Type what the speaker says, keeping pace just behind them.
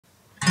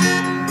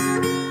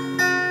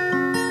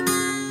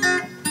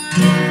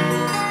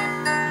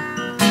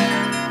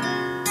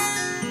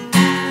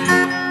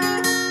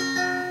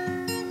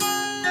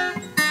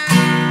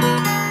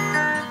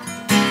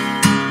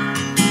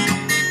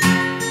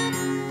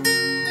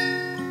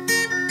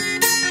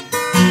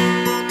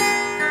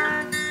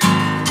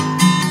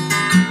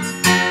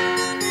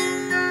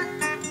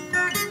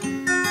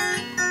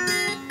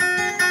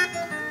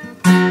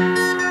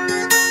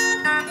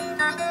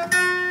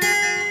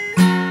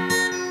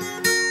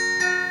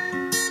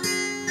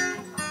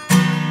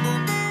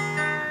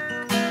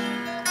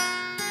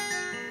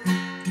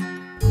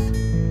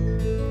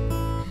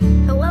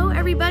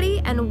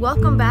and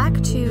welcome back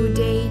to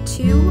day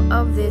 2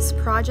 of this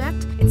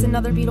project. It's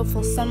another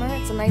beautiful summer.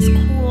 It's a nice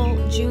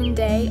cool June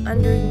day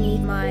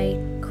underneath my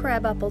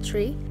crabapple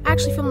tree. I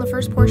actually filmed the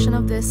first portion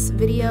of this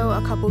video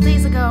a couple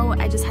days ago.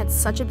 I just had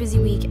such a busy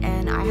week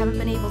and I haven't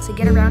been able to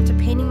get around to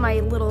painting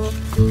my little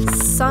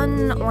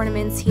sun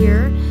ornaments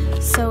here.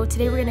 So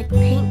today we're gonna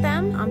paint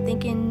them. I'm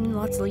thinking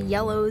lots of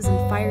yellows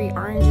and fiery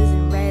oranges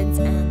and reds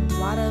and a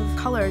lot of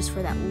colors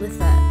for that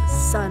Litha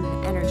sun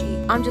energy.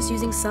 I'm just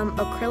using some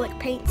acrylic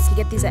paints. You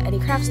get these at any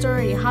craft store,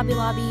 any Hobby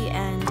Lobby,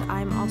 and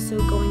I'm also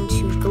going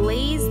to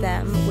glaze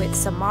them with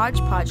some Mod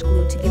Podge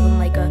glue to give them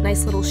like a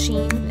nice little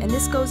sheen. And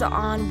this goes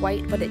on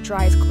white, but it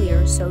dries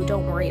clear, so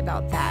don't worry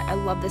about that. I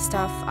love this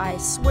stuff. I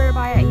swear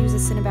by it. I use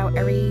this in about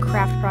every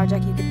craft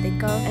project you could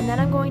think of. And then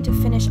I'm going to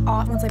finish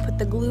off, once I put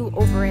the glue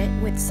over it,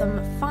 with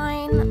some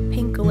fine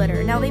pink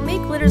glitter. Now they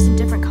make glitters in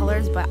different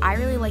colors, but I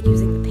really like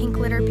using the pink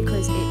glitter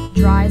because it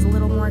dries a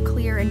little more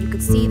clear and you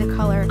can see the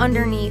color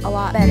underneath a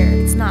lot better.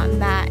 It's not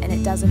matte and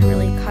it doesn't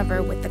really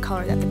cover with the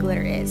color that the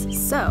glitter is.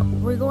 So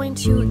we're going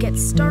to get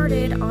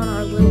started on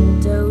our little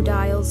dough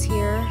dials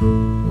here.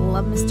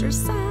 Love Mr.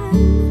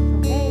 Sun.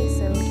 Okay,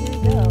 so here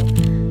we go.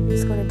 I'm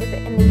just going to dip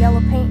it in the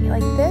yellow paint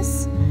like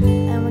this,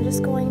 and we're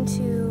just going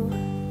to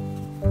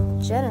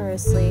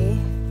generously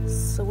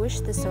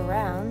swish this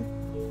around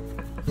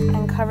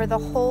and cover the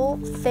whole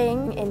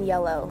thing in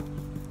yellow.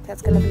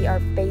 That's going to be our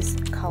base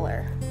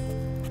color.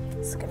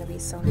 It's going to be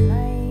so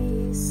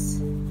nice.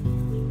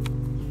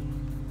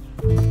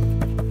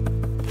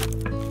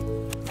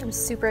 I'm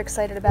super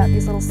excited about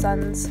these little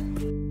suns.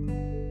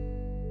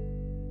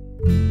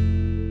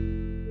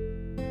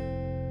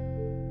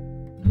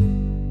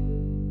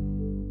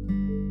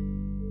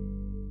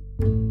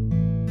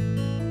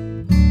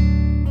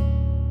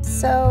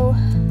 So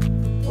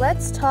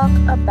let's talk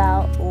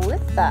about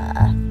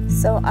Litha.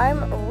 So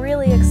I'm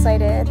really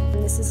excited.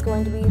 This is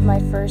going to be my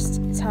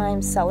first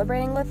time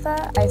celebrating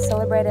Litha. I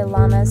celebrated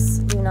Lammas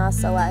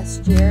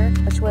last year,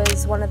 which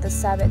was one of the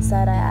Sabbats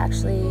that I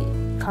actually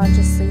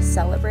consciously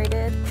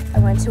celebrated. I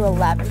went to a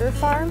lavender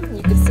farm.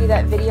 You can see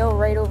that video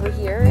right over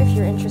here if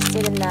you're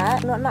interested in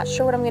that. I'm not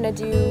sure what I'm gonna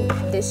do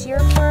this year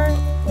for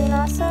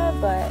Lunasa,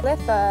 but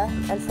Litha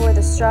and for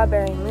the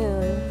strawberry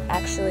moon,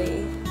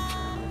 actually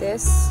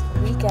this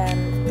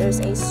weekend there's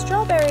a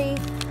strawberry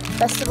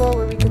festival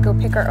where we could go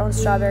pick our own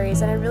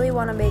strawberries, and I really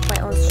want to make my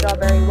own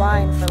strawberry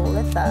wine for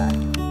Litha.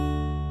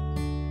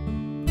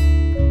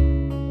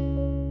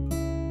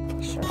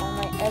 Make sure all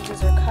my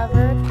edges are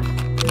covered.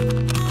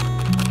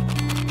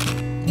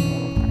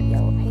 Our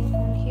yellow paint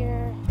on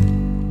here.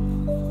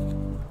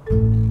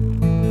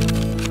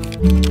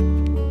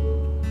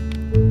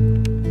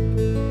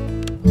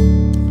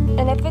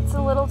 And if it's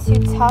a little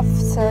too tough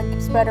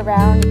to spread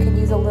around, you can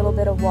use a little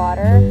bit of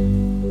water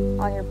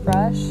on your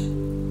brush.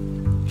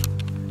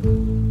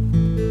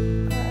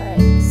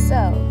 Alright,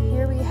 so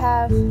here we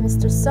have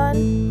Mr. Sun,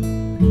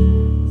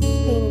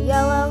 painted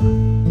yellow.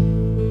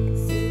 You can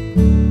see.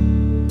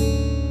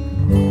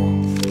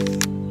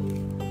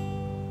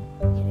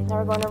 Now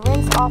we're going to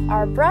rinse off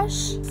our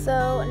brush.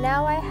 So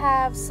now I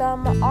have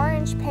some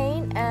orange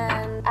paint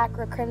and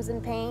aqua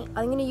crimson paint.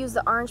 I'm going to use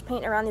the orange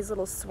paint around these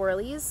little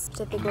swirlies, which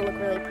I think will look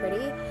really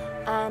pretty.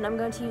 And I'm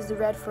going to use the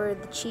red for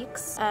the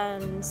cheeks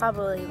and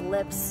probably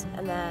lips,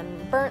 and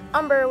then burnt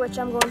umber, which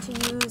I'm going to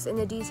use in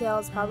the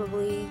details,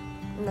 probably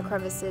in the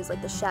crevices,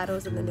 like the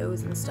shadows of the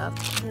nose and stuff.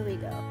 Here we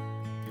go.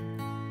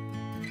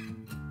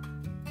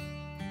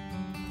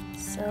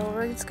 So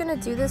we're just going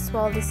to do this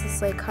while this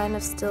is like kind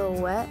of still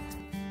wet.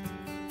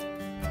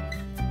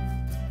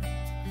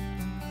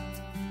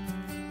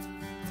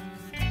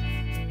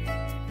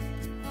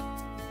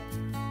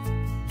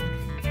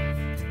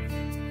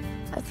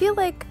 I feel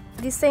like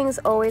these things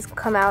always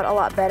come out a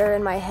lot better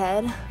in my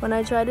head. When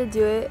I try to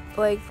do it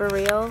like for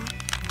real,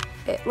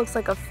 it looks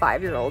like a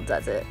 5-year-old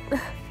does it.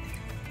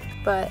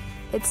 But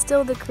it's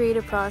still the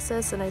creative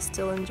process and I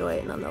still enjoy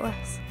it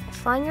nonetheless.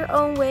 Find your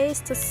own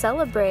ways to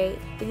celebrate.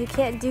 If you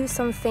can't do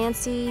some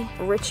fancy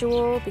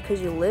ritual because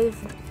you live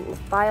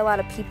by a lot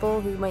of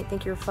people who might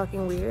think you're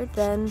fucking weird,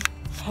 then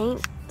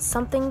paint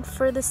something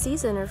for the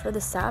season or for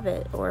the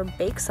Sabbat, or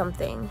bake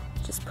something.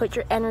 Just put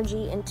your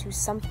energy into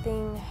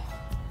something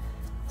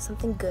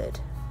good.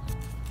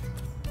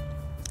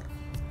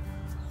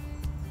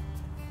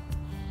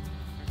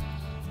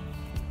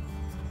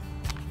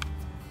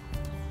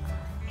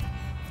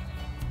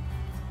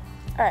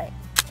 Alright,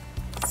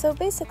 so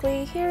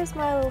basically here's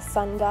my little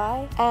sun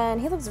guy, and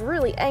he looks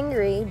really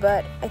angry,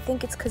 but I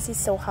think it's because he's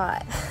so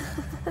hot.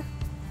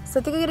 So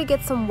I think I'm gonna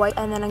get some white,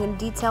 and then I'm gonna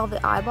detail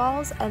the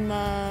eyeballs, and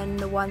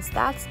then once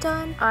that's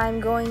done, I'm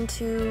going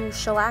to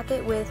shellac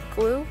it with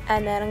glue,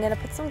 and then I'm gonna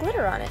put some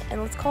glitter on it,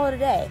 and let's call it a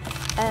day.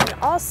 And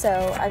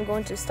also, I'm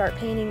going to start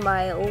painting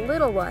my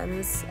little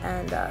ones,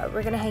 and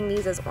we're gonna hang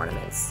these as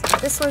ornaments.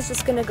 This one's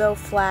just gonna go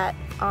flat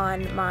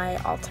on my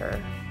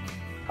altar.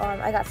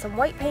 I got some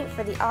white paint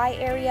for the eye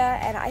area,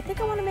 and I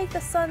think I want to make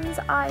the sun's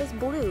eyes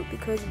blue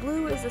because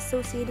blue is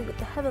associated with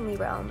the heavenly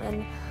realm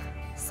and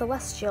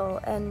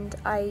celestial, and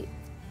I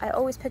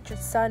always pictured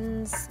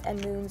suns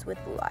and moons with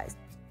blue eyes.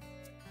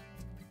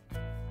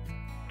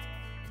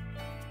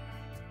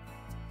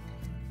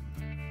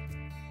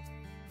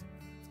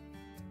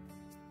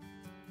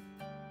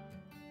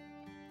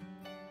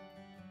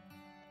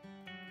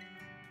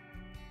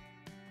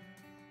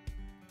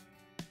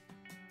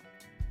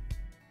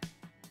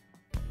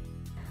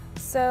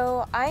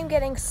 So I'm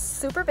getting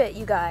super bit,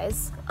 you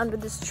guys, under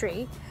this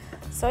tree.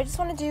 So I just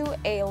want to do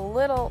a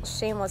little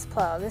shameless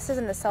plug. This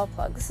isn't a sell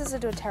plug, this is a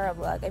doTERRA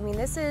plug. I mean,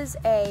 this is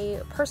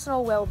a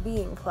personal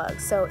well-being plug.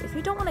 So if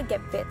you don't want to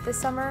get bit this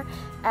summer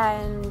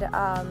and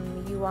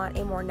you want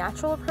a more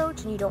natural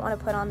approach and you don't want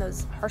to put on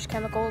those harsh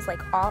chemicals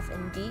like Off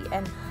and DEET,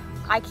 and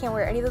I can't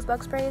wear any of those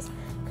bug sprays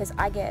because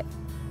I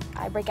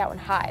break out in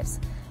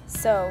hives.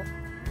 So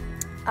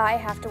I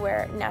have to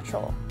wear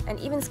natural. And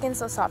even Skin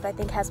So Soft, I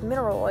think, has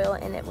mineral oil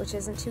in it, which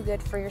isn't too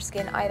good for your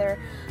skin either.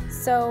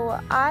 So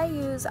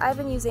I've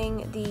been using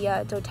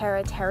the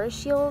doTERRA Terra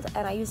Shield,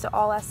 and I used it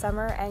all last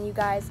summer, and you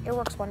guys, it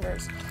works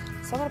wonders.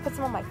 So I'm gonna put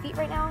some on my feet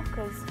right now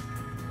because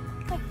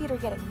my feet are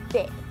getting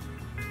bit.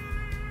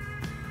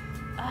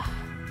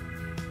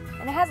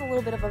 And it has a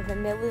little bit of a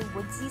vanilla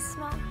woodsy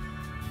smell.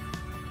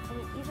 I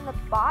mean, even the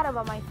bottom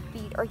of my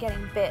feet are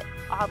getting bit,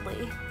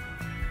 oddly.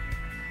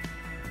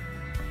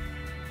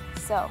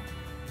 So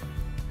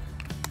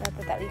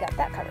we got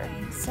that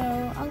covered. So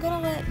I'm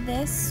gonna let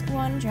this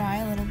one dry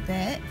a little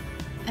bit,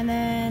 and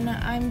then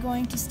I'm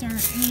going to start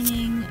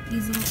painting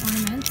these little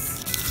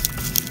ornaments.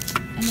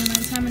 And then by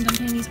the time I'm done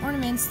painting these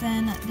ornaments,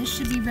 then this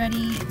should be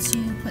ready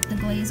to put the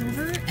glaze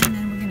over, and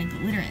then we're gonna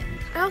glitter it.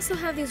 I also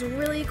have these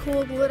really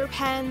cool glitter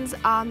pens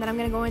that I'm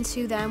gonna go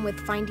into them with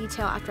fine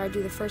detail after I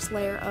do the first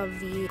layer of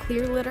the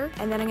clear glitter,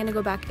 and then I'm gonna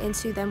go back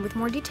into them with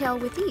more detail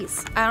with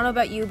these. I don't know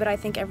about you, but I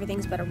think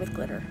everything's better with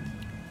glitter.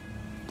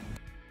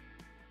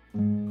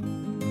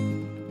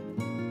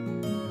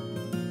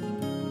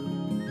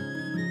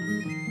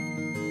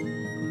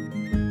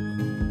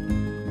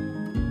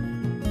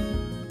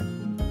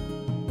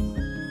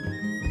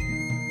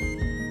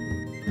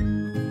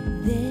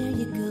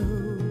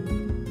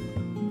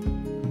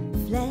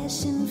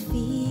 Flashing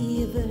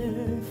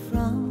fever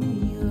from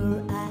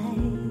your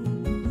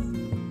eyes.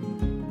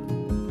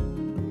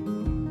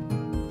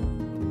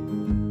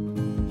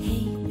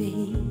 Hey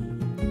babe,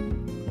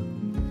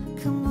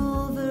 come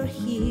over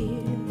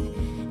here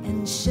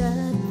and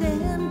shut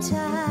them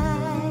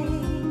tight.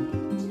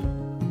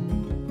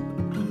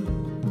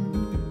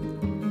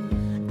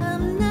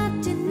 I'm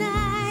not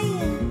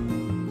denying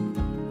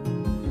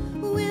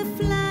we're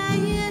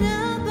flying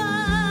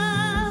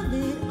above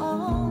it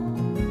all.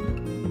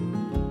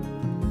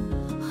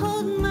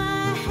 Hold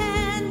my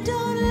hand,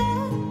 don't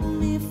let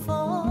me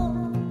fall.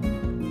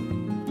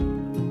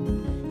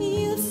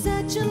 You've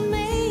such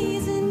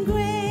amazing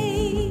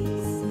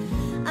grace.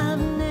 I've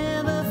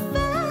never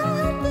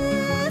felt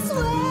this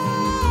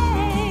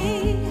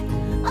way.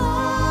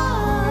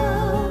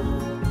 Oh,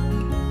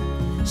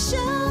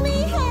 show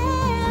me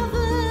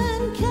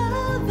heaven,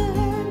 cover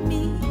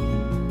me,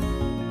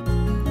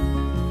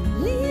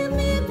 leave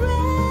me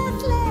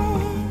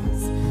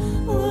breathless.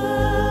 Whoa.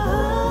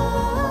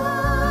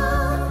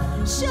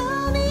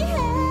 Show me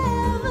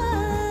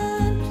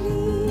heaven,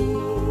 please.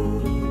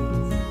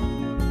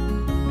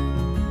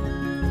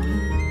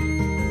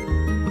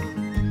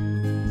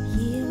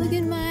 Look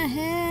at my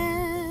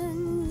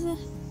hands.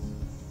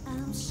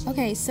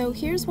 Okay, so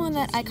here's one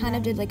that I kind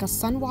of did like a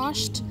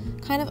sun-washed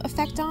kind of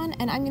effect on,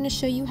 and I'm going to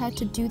show you how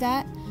to do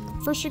that.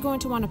 First, you're going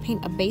to want to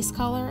paint a base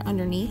color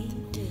underneath.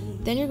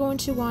 Then you're going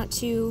to want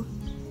to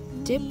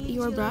dip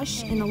your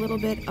brush in a little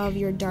bit of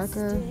your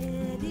darker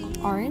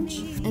orange,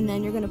 and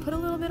then you're going to put a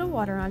little bit of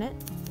water on it.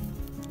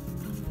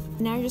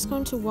 Now you're just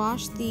going to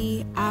wash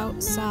the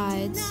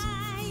outsides.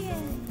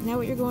 Now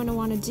what you're going to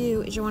want to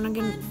do is you're going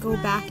to go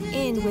back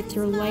in with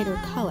your lighter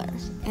color,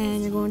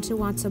 and you're going to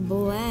want to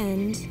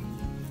blend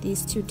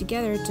these two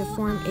together to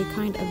form a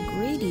kind of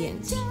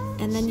gradient,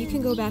 and then you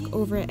can go back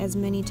over it as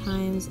many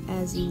times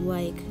as you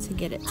like to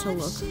get it to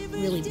look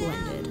really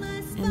blended,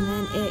 and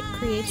then it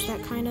creates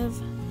that kind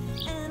of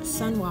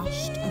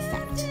sun-washed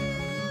effect.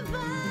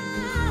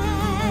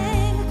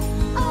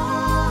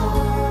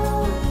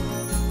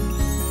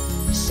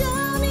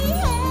 Show me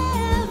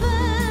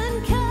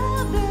heaven,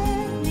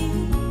 cover me,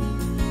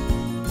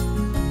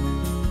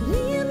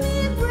 leave me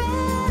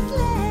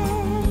breathless.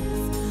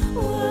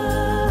 Whoa,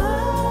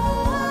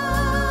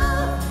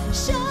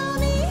 show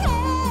me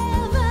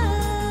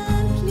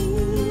heaven,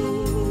 please.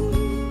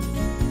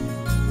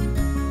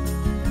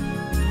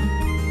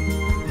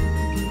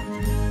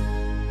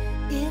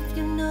 If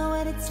you know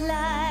what it's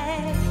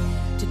like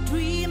to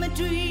dream a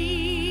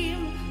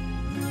dream,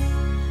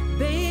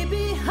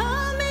 baby,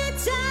 hold me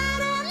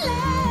tight and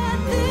let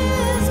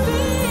this be.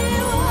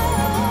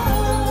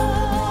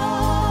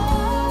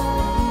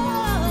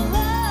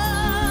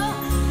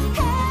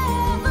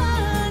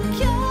 Heaven,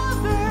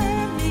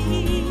 cover me,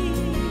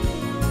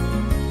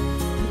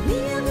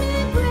 leave me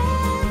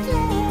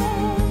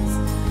breathless.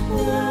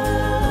 Whoa,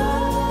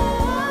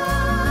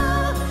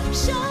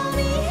 show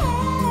me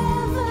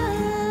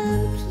heaven,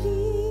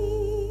 please.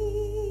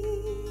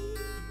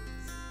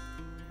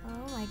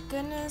 Oh my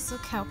goodness,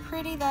 look how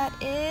pretty that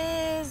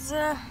is.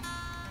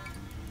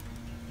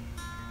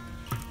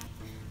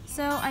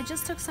 So I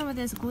just took some of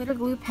this glitter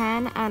glue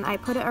pen and I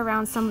put it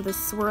around some of the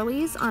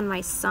swirlies on my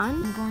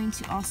sun. I'm going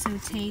to also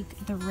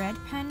take the red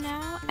pen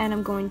now and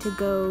I'm going to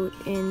go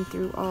in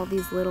through all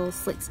these little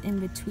slits in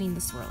between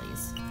the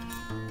swirlies.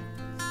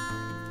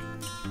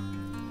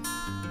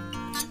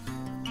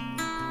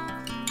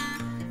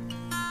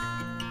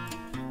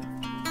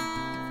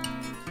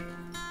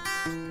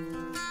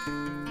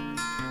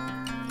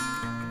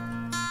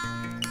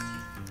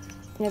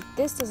 And if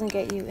this doesn't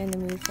get you in the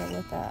mood for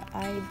Litha,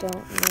 I don't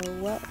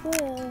know what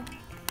will.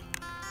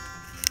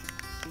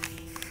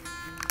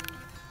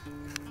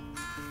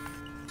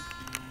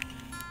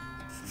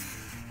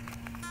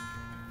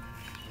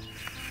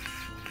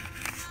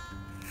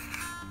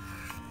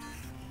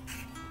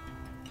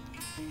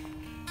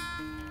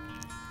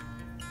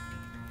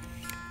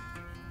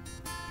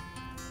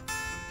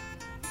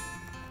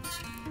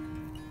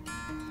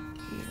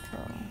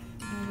 Beautiful.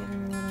 I'm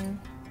giving a little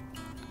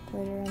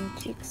glitter on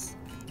the cheeks.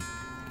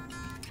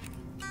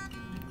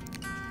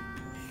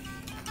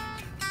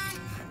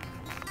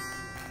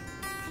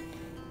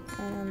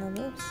 And on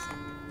the lips.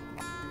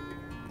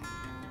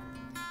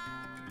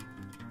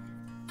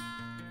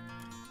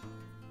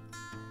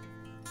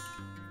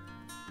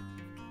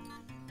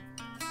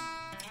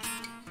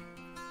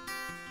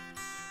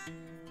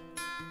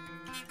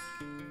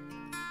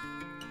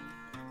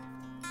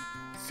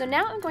 So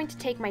now I'm going to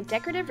take my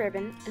decorative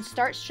ribbon and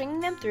start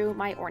stringing them through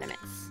my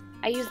ornaments.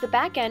 I use the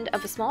back end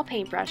of a small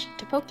paintbrush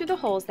to poke through the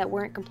holes that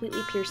weren't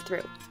completely pierced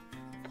through.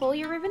 Pull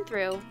your ribbon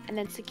through and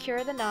then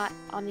secure the knot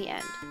on the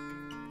end.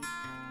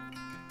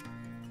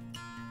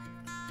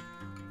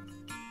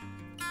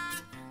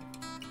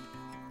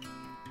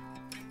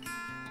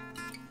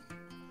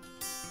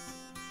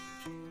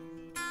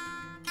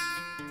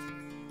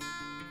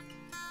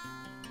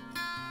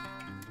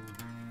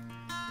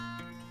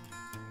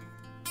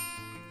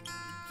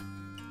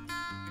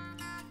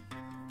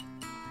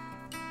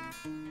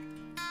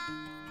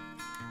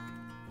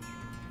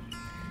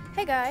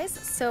 Hey guys,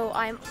 so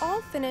I'm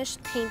all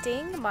finished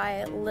painting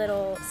my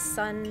little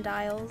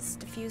sundials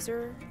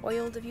diffuser,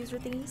 oil diffuser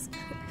thingies.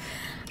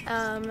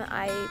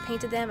 I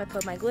painted them, I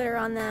put my glitter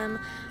on them,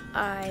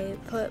 I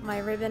put my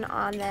ribbon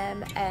on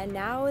them, and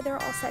now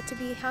they're all set to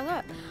be hung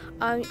up.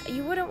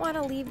 You wouldn't want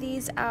to leave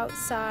these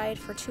outside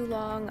for too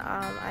long.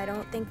 I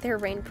don't think they're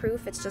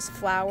rainproof. It's just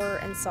flour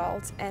and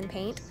salt and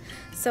paint.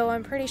 So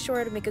I'm pretty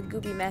sure to make a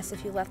gooby mess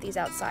if you left these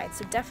outside.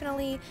 So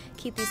definitely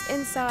keep these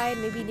inside,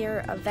 maybe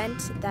near a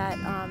vent that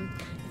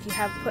if you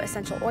have put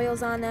essential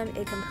oils on them,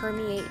 it can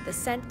permeate the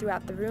scent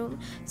throughout the room.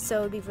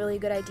 So it'd be a really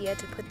good idea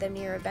to put them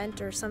near a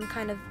vent or some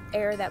kind of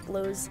air that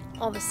blows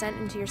all the scent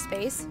into your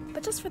space.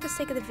 But just for the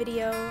sake of the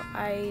video,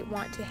 I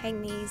want to hang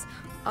these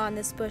on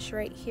this bush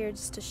right here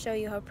just to show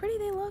you how pretty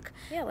they look.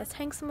 Yeah, let's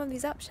hang some of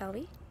these up, shall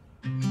we?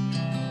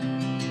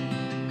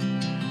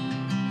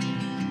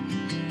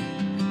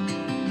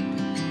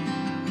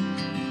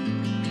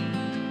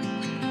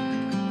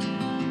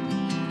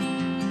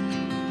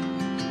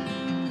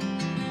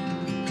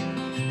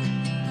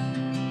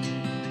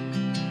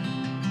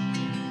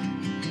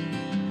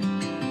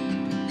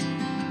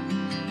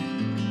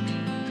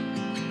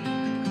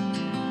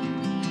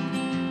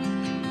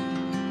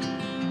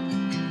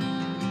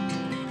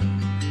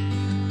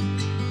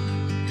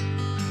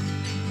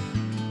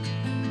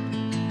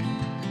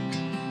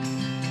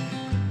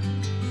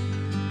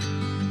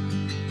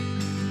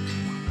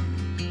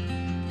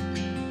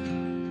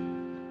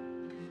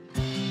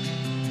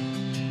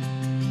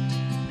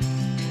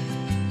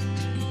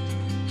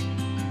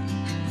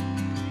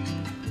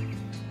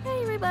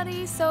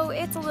 So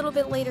it's a little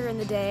bit later in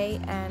the day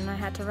and I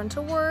had to run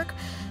to work,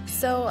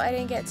 so I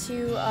didn't get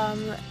to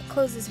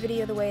close this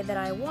video the way that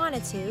I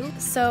wanted to.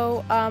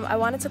 So I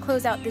wanted to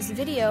close out this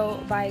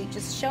video by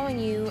just showing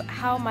you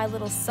how my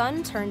little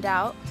son turned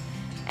out,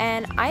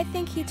 and I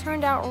think he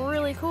turned out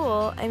really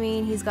cool. I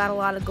mean, he's got a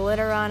lot of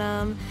glitter on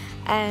him,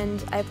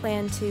 and I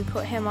plan to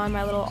put him on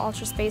my little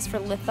ultra space for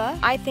Litha.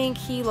 I think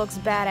he looks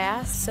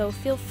badass, so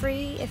feel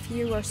free if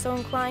you are so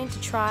inclined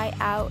to try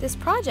out this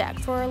project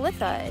for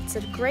Litha. It's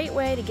a great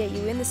way to get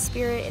you in the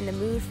spirit, in the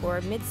mood for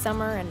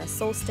midsummer and the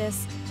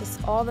solstice,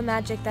 just all the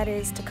magic that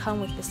is to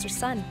come with Mr.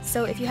 Sun.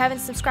 So if you haven't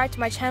subscribed to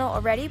my channel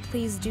already,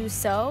 please do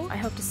so. I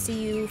hope to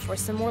see you for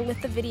some more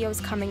Litha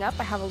videos coming up.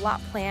 I have a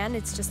lot planned.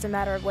 It's just a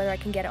matter of whether I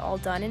can get it all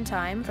done in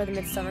time for the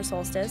midsummer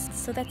solstice.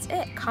 So that's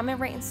it. Comment,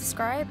 rate, and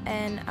subscribe,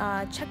 and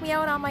check me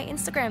out on my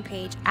Instagram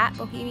page at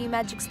Bohemian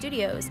Magic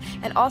Studios,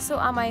 and also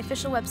on my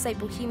official website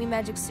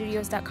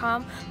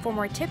bohemianmagicstudios.com for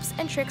more tips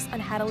and tricks on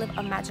how to live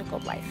a magical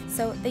life.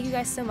 So thank you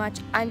guys so much.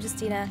 I'm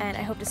Justina, and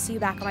I hope to see you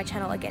back on my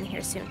channel again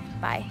here soon.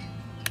 Bye.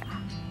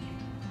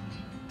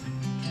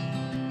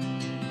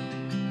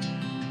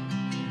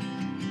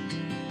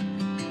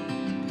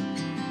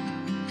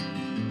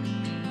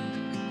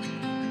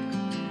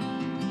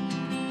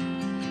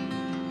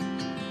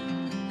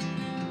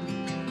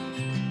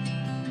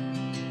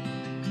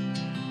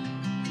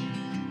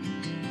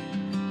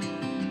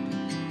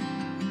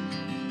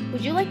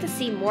 Would you like to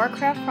see more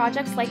craft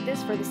projects like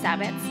this for the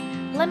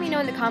Sabbats? Let me know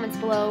in the comments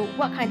below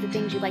what kinds of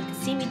things you'd like to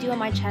see me do on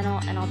my channel,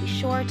 and I'll be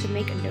sure to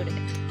make a note of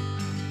it.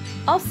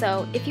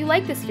 Also, if you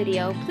like this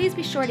video, please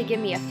be sure to give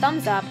me a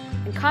thumbs up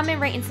and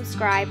comment, rate, and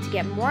subscribe to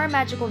get more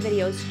magical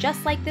videos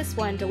just like this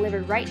one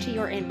delivered right to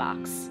your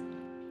inbox.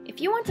 If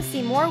you want to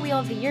see more Wheel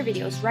of the Year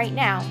videos right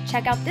now,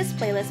 check out this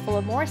playlist full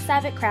of more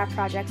Sabbath craft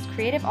projects,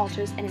 creative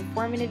altars, and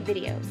informative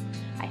videos.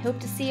 I hope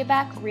to see you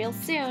back real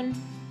soon.